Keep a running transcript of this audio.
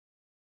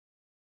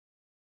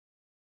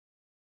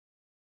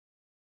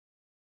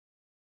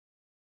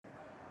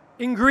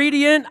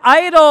Ingredient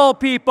Idol,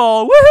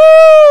 people.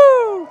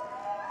 Woohoo!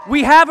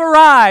 We have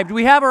arrived.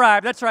 We have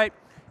arrived. That's right.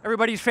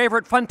 Everybody's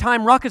favorite fun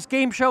time ruckus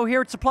game show here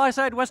at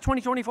SupplySide West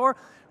 2024.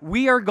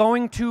 We are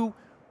going to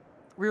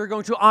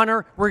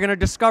honor, we're going to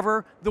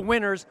discover the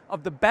winners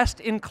of the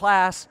best in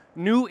class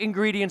new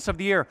ingredients of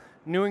the year.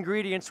 New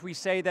ingredients, we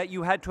say that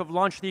you had to have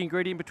launched the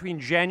ingredient between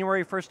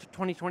January 1st,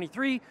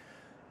 2023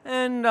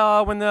 and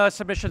when the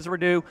submissions were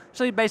due.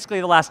 So basically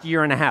the last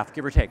year and a half,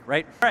 give or take,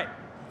 right? All right.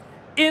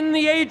 In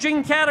the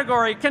aging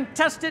category,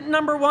 contestant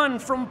number 1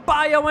 from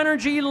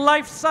Bioenergy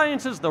Life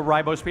Sciences, the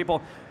Ribose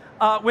people,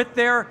 with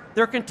their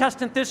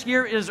contestant this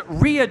year is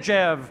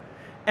RiaGev.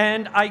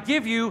 And I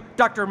give you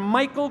Dr.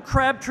 Michael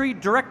Crabtree,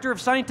 Director of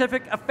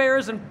Scientific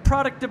Affairs and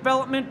Product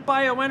Development,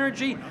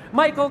 Bioenergy.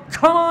 Michael,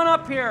 come on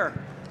up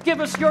here. Give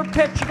us your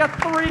pitch. You got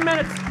 3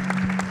 minutes.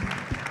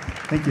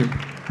 Thank you.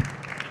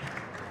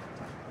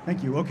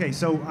 Thank you. Okay,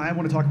 so I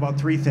want to talk about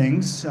 3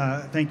 things.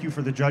 Thank you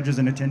for the judges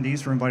and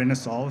attendees for inviting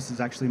us all. This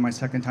is actually my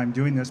 2nd time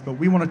doing this, but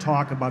we want to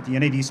talk about the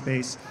NAD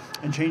space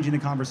and changing the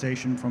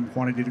conversation from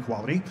quantity to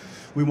quality.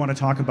 We want to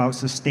talk about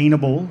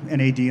sustainable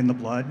NAD in the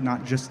blood,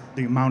 not just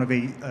the amount of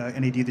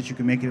NAD that you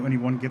can make at any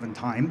one given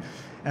time.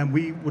 And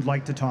we would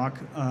like to talk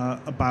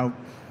about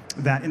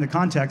that in the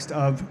context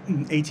of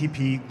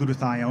ATP,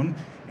 glutathione,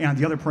 and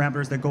the other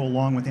parameters that go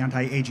along with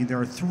anti-aging. There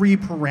are 3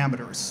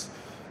 parameters,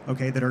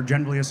 okay, that are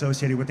generally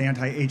associated with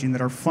anti-aging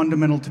that are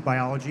fundamental to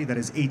biology. That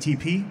is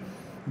ATP,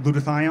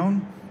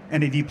 glutathione,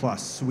 NAD+.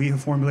 So we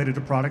have formulated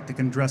a product that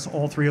can address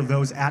all 3 of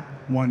those at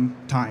one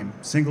time.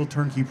 Single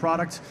turnkey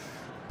product,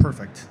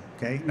 perfect.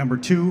 Okay. Number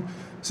 2,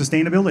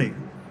 sustainability.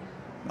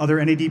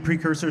 Other NAD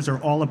precursors are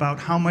all about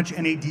how much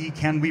NAD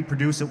can we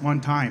produce at one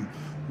time.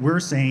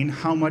 We're saying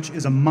how much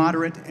is a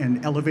moderate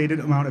and elevated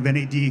amount of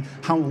NAD,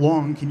 how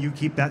long can you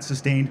keep that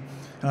sustained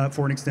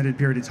for an extended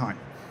period of time.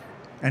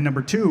 And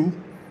number 2,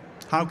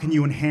 how can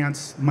you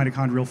enhance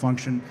mitochondrial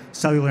function,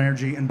 cellular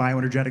energy, and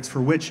bioenergetics,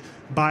 for which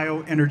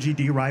Bioenergy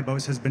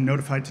D-ribose has been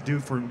notified to do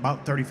for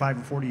about 35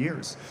 or 40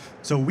 years.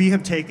 So we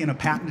have taken a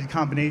patented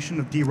combination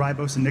of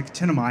D-ribose and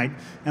nicotinamide,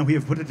 and we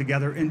have put it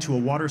together into a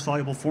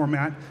water-soluble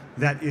format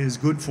that is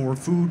good for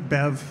food,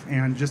 bev,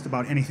 and just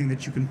about anything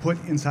that you can put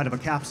inside of a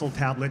capsule,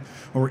 tablet,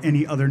 or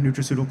any other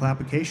nutraceutical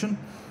application.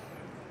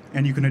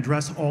 And you can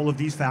address all of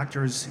these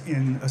factors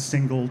in a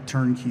single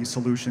turnkey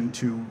solution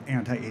to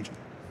anti-aging.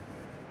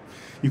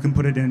 You can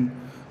put it in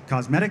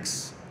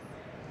cosmetics.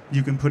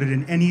 You can put it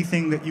in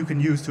anything that you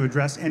can use to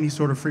address any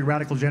sort of free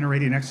radical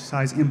generating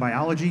exercise in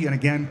biology. And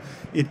again,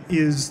 it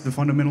is the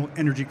fundamental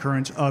energy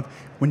current of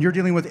when you're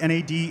dealing with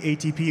NAD,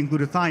 ATP, and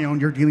glutathione,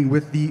 you're dealing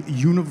with the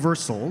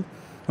universal,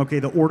 okay,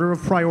 the order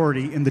of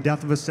priority in the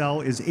death of a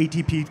cell is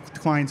ATP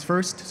declines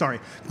first,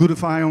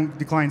 glutathione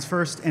declines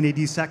first,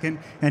 NAD second,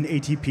 and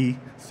ATP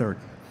third.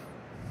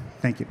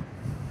 Thank you.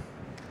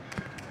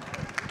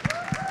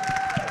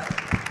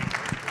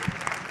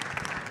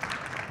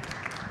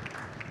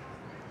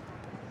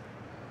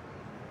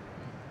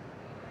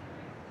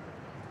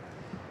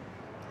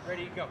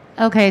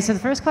 Okay, so the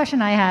first question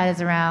I had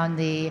is around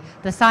the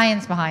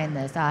science behind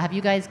this. Have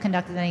you guys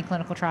conducted any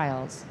clinical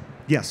trials?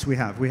 Yes, we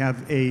have. We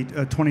have a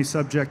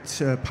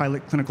 20-subject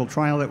pilot clinical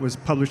trial that was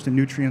published in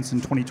Nutrients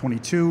in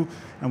 2022,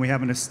 and we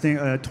have a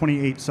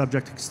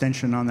 28-subject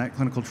extension on that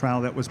clinical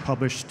trial that was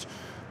published,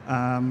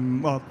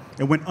 well,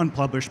 it went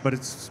unpublished, but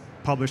it's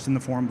published in the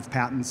form of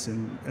patents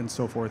and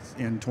so forth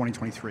in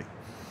 2023.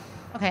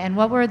 Okay, and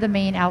what were the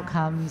main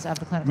outcomes of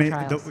the clinical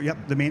trials?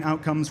 The main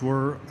outcomes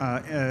were,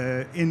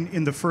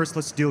 in the first,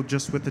 let's deal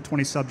just with the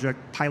 20-subject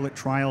pilot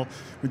trial.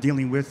 We're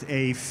dealing with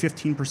a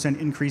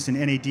 15% increase in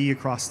NAD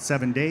across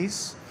 7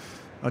 days,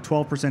 a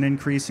 12%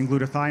 increase in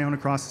glutathione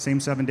across the same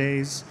 7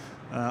 days,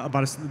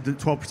 about the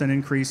 12%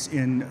 increase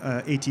in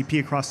ATP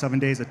across 7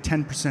 days, a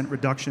 10%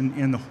 reduction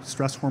in the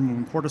stress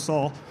hormone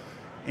cortisol,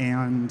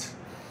 and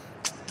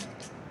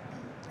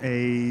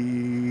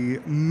a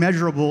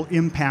measurable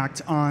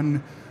impact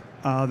on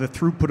the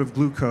throughput of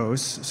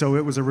glucose. So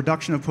it was a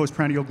reduction of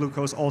postprandial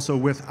glucose also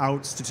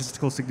without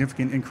statistical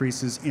significant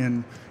increases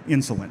in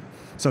insulin.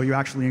 So you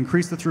actually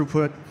increase the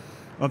throughput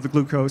of the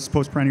glucose,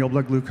 postprandial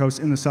blood glucose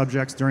in the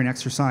subjects during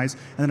exercise,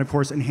 and then of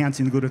course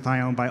enhancing the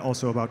glutathione by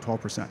also about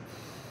 12%.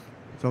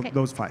 So okay.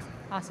 Those 5.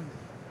 Awesome.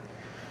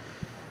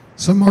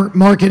 So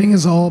marketing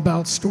is all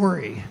about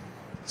story.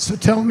 So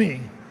tell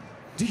me,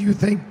 do you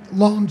think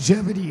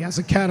longevity as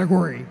a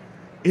category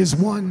is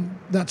one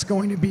that's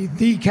going to be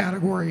the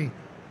category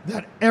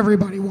that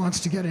everybody wants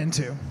to get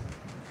into?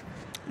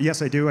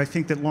 Yes, I do. I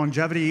think that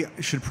longevity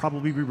should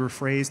probably be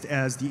rephrased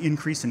as the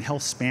increase in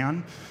health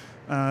span.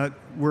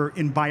 Where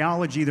in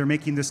biology, they're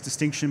making this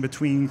distinction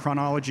between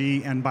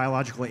chronology and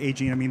biological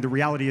aging. I mean, the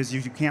reality is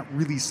you can't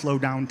really slow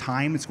down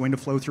time. It's going to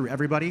flow through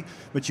everybody,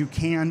 but you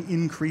can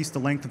increase the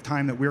length of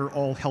time that we're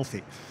all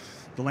healthy.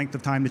 The length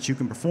of time that you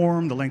can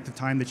perform, the length of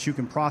time that you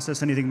can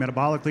process anything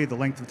metabolically, the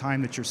length of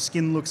time that your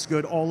skin looks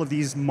good, all of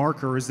these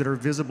markers that are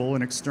visible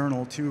and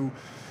external to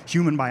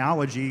human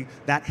biology,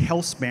 that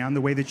health span, the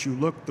way that you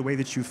look, the way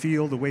that you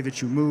feel, the way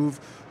that you move,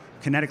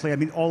 kinetically. I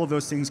mean, all of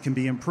those things can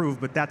be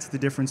improved, but that's the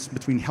difference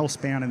between health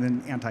span and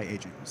then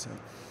anti-aging. So.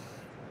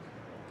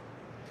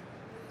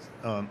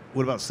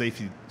 What about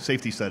safety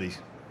studies?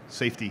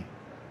 Safety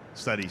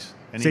studies.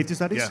 Safety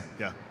studies? Yeah,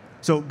 yeah.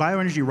 So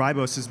bioenergy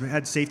ribose has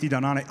had safety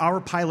done on it. Our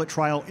pilot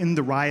trial in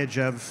the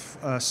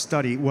RiaGev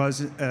study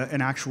was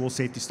an actual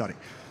safety study.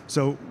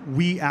 So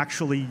we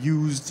actually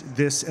used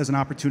this as an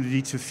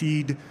opportunity to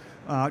feed,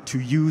 to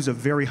use a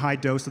very high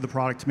dose of the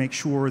product to make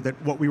sure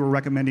that what we were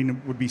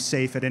recommending would be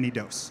safe at any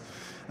dose.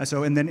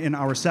 And then in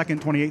our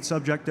second 28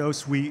 subject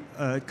dose, we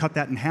cut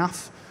that in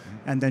half,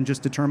 and then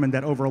just determined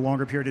that over a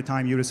longer period of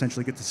time, you'd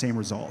essentially get the same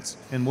results.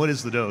 And what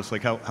is the dose?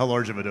 Like how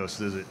large of a dose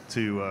is it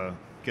to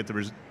get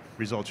the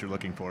results you're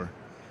looking for?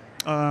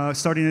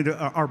 Starting at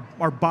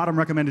our bottom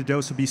recommended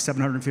dose would be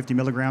 750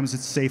 milligrams.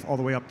 It's safe all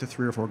the way up to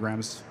 3 or 4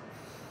 grams.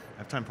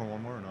 Have time for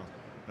one more or no?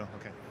 No,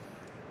 okay.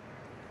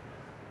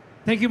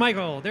 Thank you,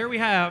 Michael. There we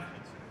have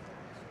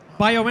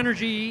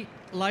Bioenergy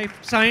Life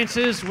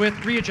Sciences with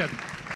RiaGev.